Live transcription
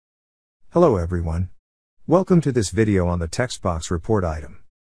Hello everyone. Welcome to this video on the Textbox report item.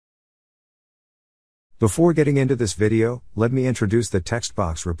 Before getting into this video, let me introduce the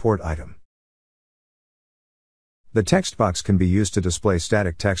Textbox report item. The Textbox can be used to display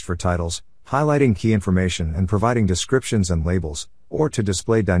static text for titles, highlighting key information and providing descriptions and labels, or to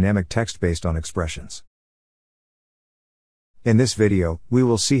display dynamic text based on expressions. In this video, we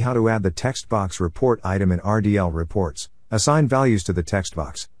will see how to add the Textbox report item in RDL reports, assign values to the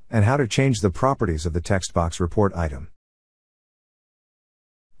Textbox, and how to change the properties of the Textbox report item.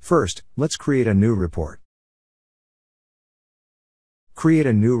 First, let's create a new report. Create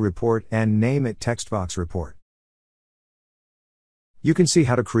a new report and name it Textbox report. You can see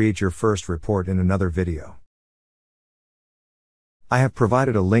how to create your first report in another video. I have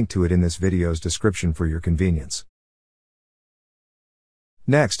provided a link to it in this video's description for your convenience.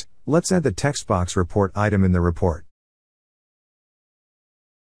 Next, let's add the Textbox report item in the report.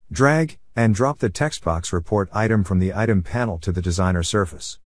 Drag and drop the Textbox report item from the item panel to the designer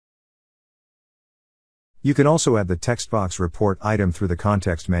surface. You can also add the Textbox report item through the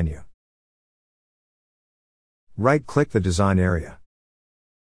context menu. Right-click the design area.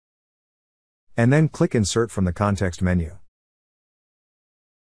 And then click Insert from the context menu.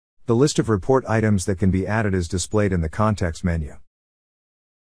 The list of report items that can be added is displayed in the context menu.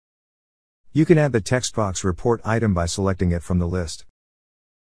 You can add the Textbox report item by selecting it from the list.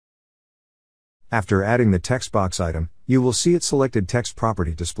 After adding the Textbox item, you will see its selected text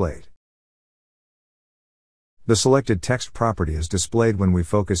property displayed. The selected text property is displayed when we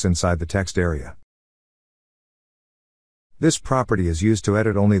focus inside the text area. This property is used to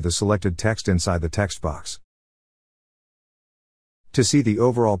edit only the selected text inside the text box. To see the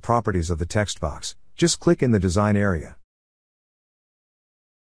overall properties of the text box, just click in the design area.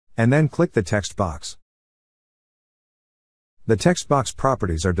 And then click the text box. The text box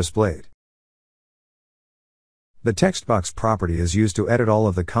properties are displayed. The text box property is used to edit all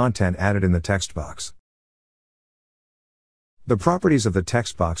of the content added in the text box. The properties of the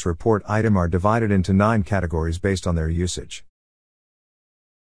Textbox report item are divided into 9 categories based on their usage.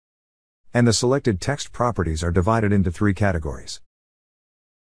 And the selected text properties are divided into 3 categories.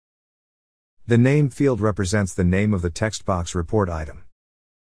 The name field represents the name of the Textbox report item.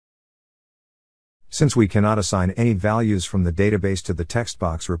 Since we cannot assign any values from the database to the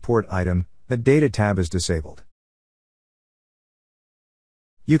Textbox report item, the Data tab is disabled.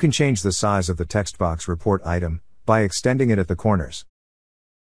 You can change the size of the Textbox report item by extending it at the corners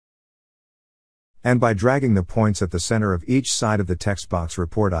and by dragging the points at the center of each side of the Textbox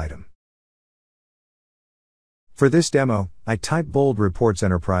report item. For this demo, I type bold reports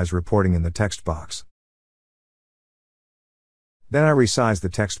enterprise reporting in the text box. Then I resize the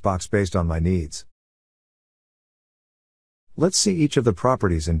text box based on my needs. Let's see each of the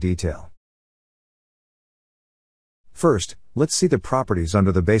properties in detail. First, let's see the properties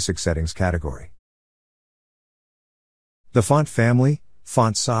under the Basic Settings category. The font family,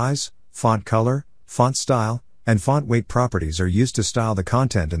 font size, font color, font style, and font weight properties are used to style the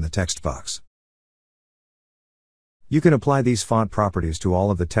content in the text box. You can apply these font properties to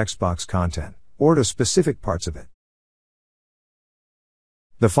all of the text box content, or to specific parts of it.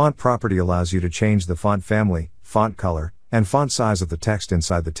 The font property allows you to change the font family, font color, and font size of the text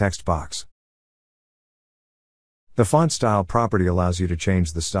inside the text box. The font style property allows you to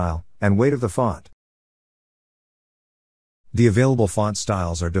change the style and weight of the font. The available font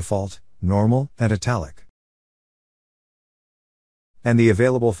styles are default, normal, and italic. And the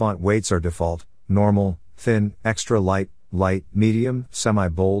available font weights are default, normal, thin, extra light, light, medium,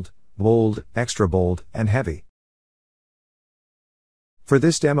 semi-bold, bold, extra bold, and heavy. For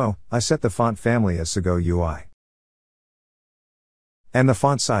this demo, I set the font family as Sego UI. And the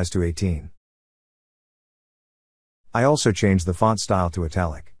font size to 18. I also changed the font style to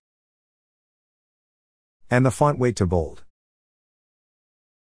italic. And the font weight to bold.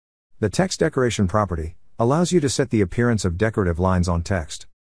 The text decoration property allows you to set the appearance of decorative lines on text.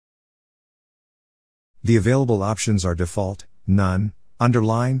 The available options are default, none,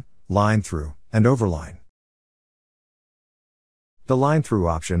 underline, line through, and overline. The line through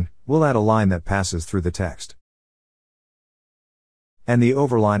option will add a line that passes through the text. And the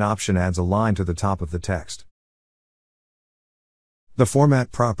overline option adds a line to the top of the text. The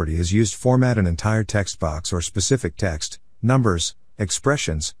format property is used to format an entire text box or specific text, numbers,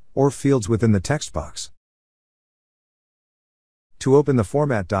 expressions, or fields within the text box. To open the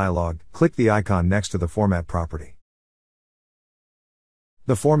Format dialog, click the icon next to the Format property.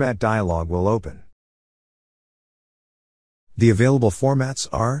 The Format dialog will open. The available formats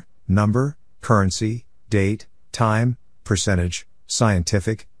are number, currency, date, time, percentage,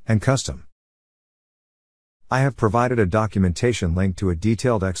 scientific, and Custom. I have provided a documentation link to a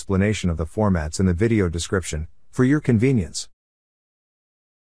detailed explanation of the formats in the video description, for your convenience.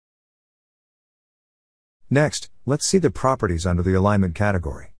 Next, let's see the properties under the alignment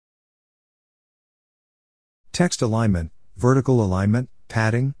category. Text alignment, vertical alignment,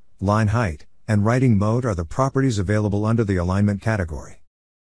 padding, line height, and writing mode are the properties available under the alignment category.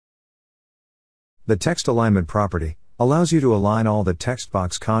 The text alignment property allows you to align all the text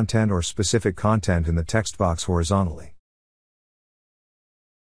box content or specific content in the text box horizontally.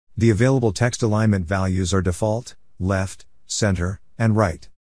 The available text alignment values are default, left, center, and right.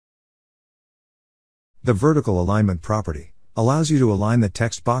 The vertical alignment property allows you to align the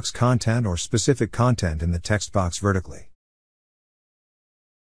text box content or specific content in the text box vertically.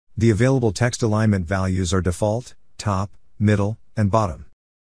 The available text alignment values are default, top, middle, and bottom.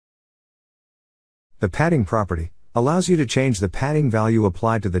 The padding property allows you to change the padding value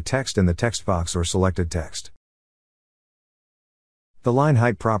applied to the text in the text box or selected text. The line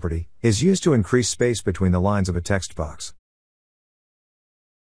height property is used to increase space between the lines of a text box.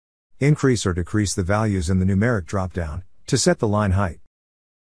 Increase or decrease the values in the numeric dropdown to set the line height.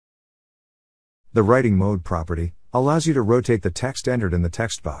 The writing mode property allows you to rotate the text entered in the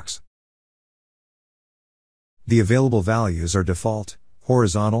text box. The available values are default,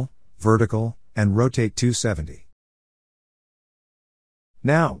 horizontal, vertical, and rotate 270.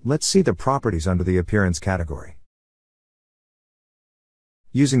 Now, let's see the properties under the appearance category.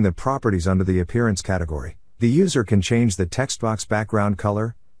 Using the properties under the appearance category, the user can change the text box background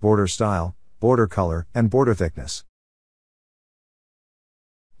color, border style, border color, and border thickness.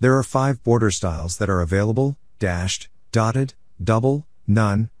 There are 5 border styles that are available: dashed, dotted, double,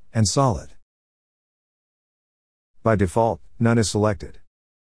 none, and solid. By default, none is selected.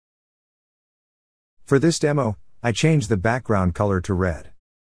 For this demo, I changed the background color to red.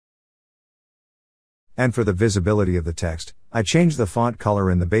 And for the visibility of the text, I changed the font color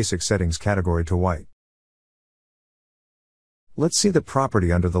in the basic settings category to white. Let's see the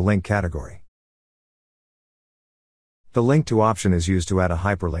property under the link category. The link to option is used to add a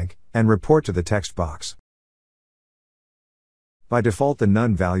hyperlink and report to the text box. By default, the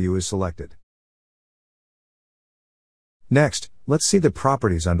none value is selected. Next, let's see the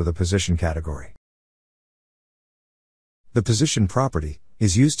properties under the position category. The position property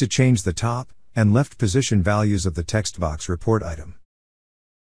is used to change the top and left position values of the text box report item.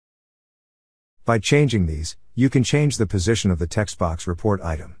 By changing these, you can change the position of the text box report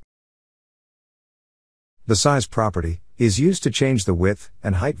item. The size property is used to change the width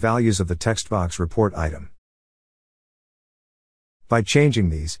and height values of the text box report item. By changing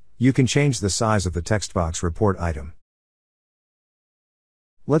these, you can change the size of the text box report item.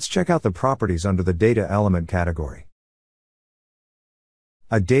 Let's check out the properties under the data element category.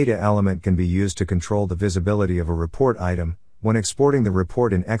 A data element can be used to control the visibility of a report item when exporting the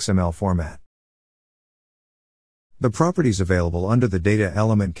report in XML format. The properties available under the data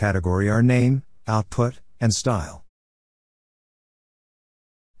element category are name, output, and style.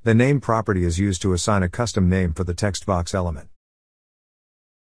 The name property is used to assign a custom name for the text box element.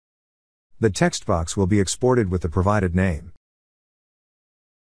 The text box will be exported with the provided name.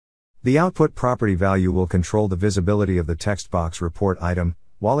 The output property value will control the visibility of the text box report item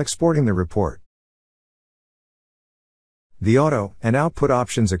while exporting the report. The auto and output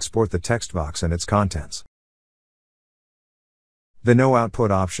options export the text box and its contents. The no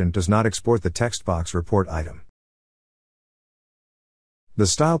output option does not export the text box report item. The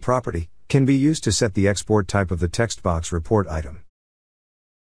style property can be used to set the export type of the text box report item.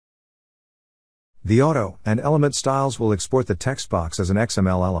 The auto and element styles will export the text box as an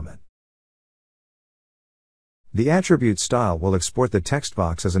XML element. The attribute style will export the text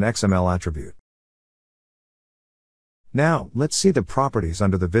box as an XML attribute. Now, let's see the properties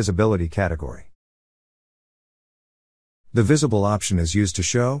under the visibility category. The visible option is used to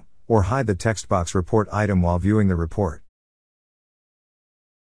show or hide the text box report item while viewing the report.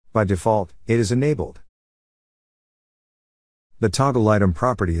 By default, it is enabled. The toggle item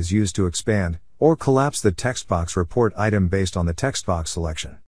property is used to expand or collapse the text box report item based on the text box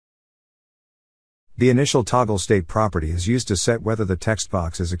selection. The initial toggle state property is used to set whether the text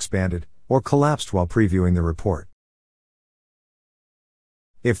box is expanded or collapsed while previewing the report.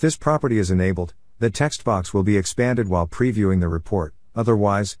 If this property is enabled, the text box will be expanded while previewing the report,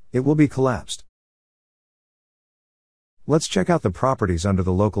 otherwise, it will be collapsed. Let's check out the properties under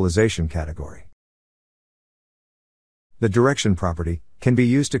the localization category. The direction property can be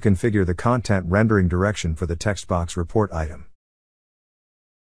used to configure the content rendering direction for the text box report item.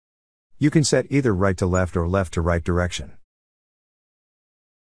 You can set either right to left or left to right direction.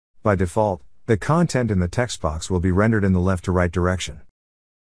 By default, the content in the text box will be rendered in the left to right direction.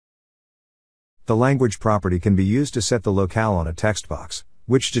 The language property can be used to set the locale on a text box,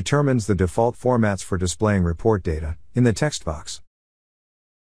 which determines the default formats for displaying report data in the text box.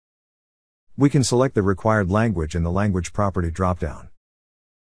 We can select the required language in the language property dropdown.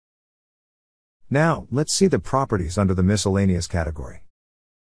 Now, let's see the properties under the miscellaneous category.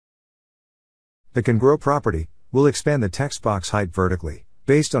 The can grow property will expand the text box height vertically,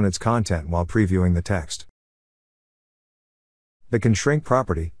 based on its content while previewing the text. The can shrink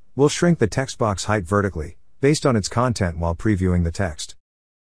property will shrink the text box height vertically, based on its content while previewing the text.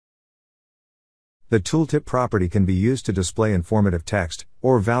 The tooltip property can be used to display informative text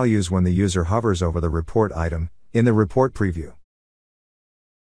or values when the user hovers over the report item in the report preview.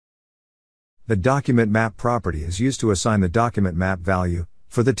 The document map property is used to assign the document map value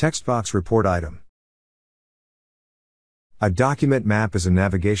for the text box report item. A document map is a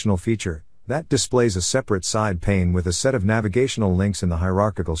navigational feature that displays a separate side pane with a set of navigational links in the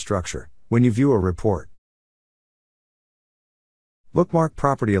hierarchical structure when you view a report. Bookmark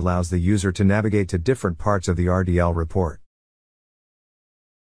property allows the user to navigate to different parts of the RDL report.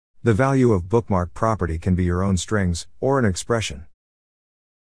 The value of bookmark property can be your own strings or an expression.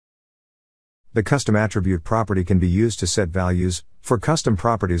 The custom attribute property can be used to set values for custom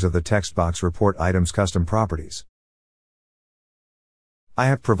properties of the text box report item's custom properties. I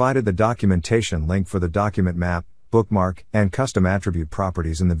have provided the documentation link for the document map, bookmark, and custom attribute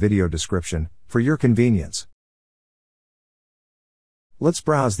properties in the video description for your convenience. Let's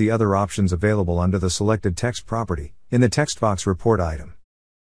browse the other options available under the selected text property in the text box report item.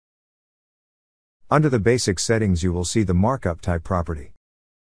 Under the basic settings you will see the markup type property.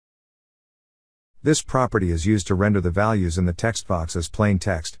 This property is used to render the values in the text box as plain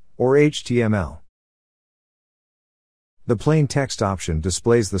text or HTML. The plain text option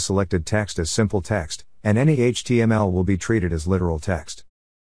displays the selected text as simple text, and any HTML will be treated as literal text.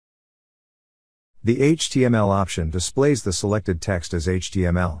 The HTML option displays the selected text as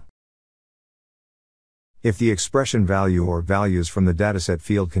HTML. If the expression value or values from the dataset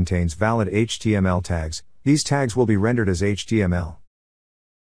field contains valid HTML tags, these tags will be rendered as HTML.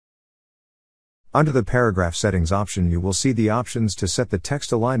 Under the paragraph settings option you will see the options to set the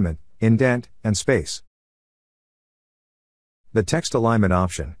text alignment, indent, and space. The text alignment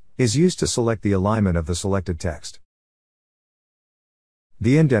option is used to select the alignment of the selected text.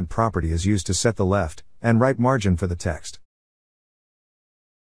 The indent property is used to set the left and right margin for the text.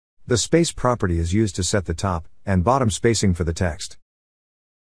 The space property is used to set the top and bottom spacing for the text.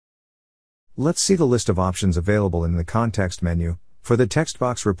 Let's see the list of options available in the context menu for the text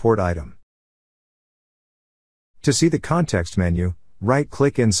box report item. To see the context menu,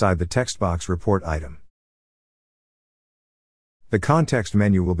 right-click inside the text box report item. The context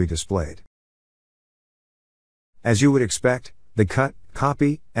menu will be displayed. As you would expect, the cut,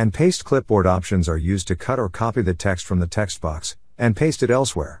 copy, and paste clipboard options are used to cut or copy the text from the text box and paste it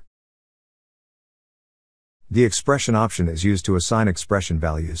elsewhere. The expression option is used to assign expression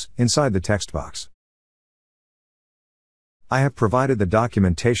values inside the text box. I have provided the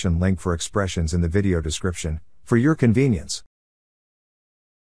documentation link for expressions in the video description for your convenience.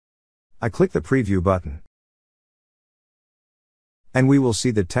 I click the preview button, and we will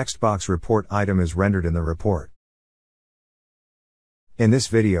see the text box report item is rendered in the report. In this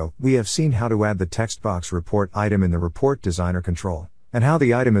video, we have seen how to add the text box report item in the Report Designer control, and how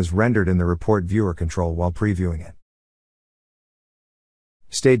the item is rendered in the Report Viewer control while previewing it.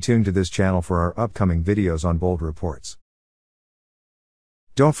 Stay tuned to this channel for our upcoming videos on bold reports.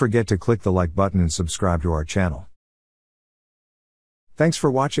 Don't forget to click the like button and subscribe to our channel. Thanks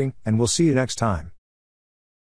for watching, and we'll see you next time.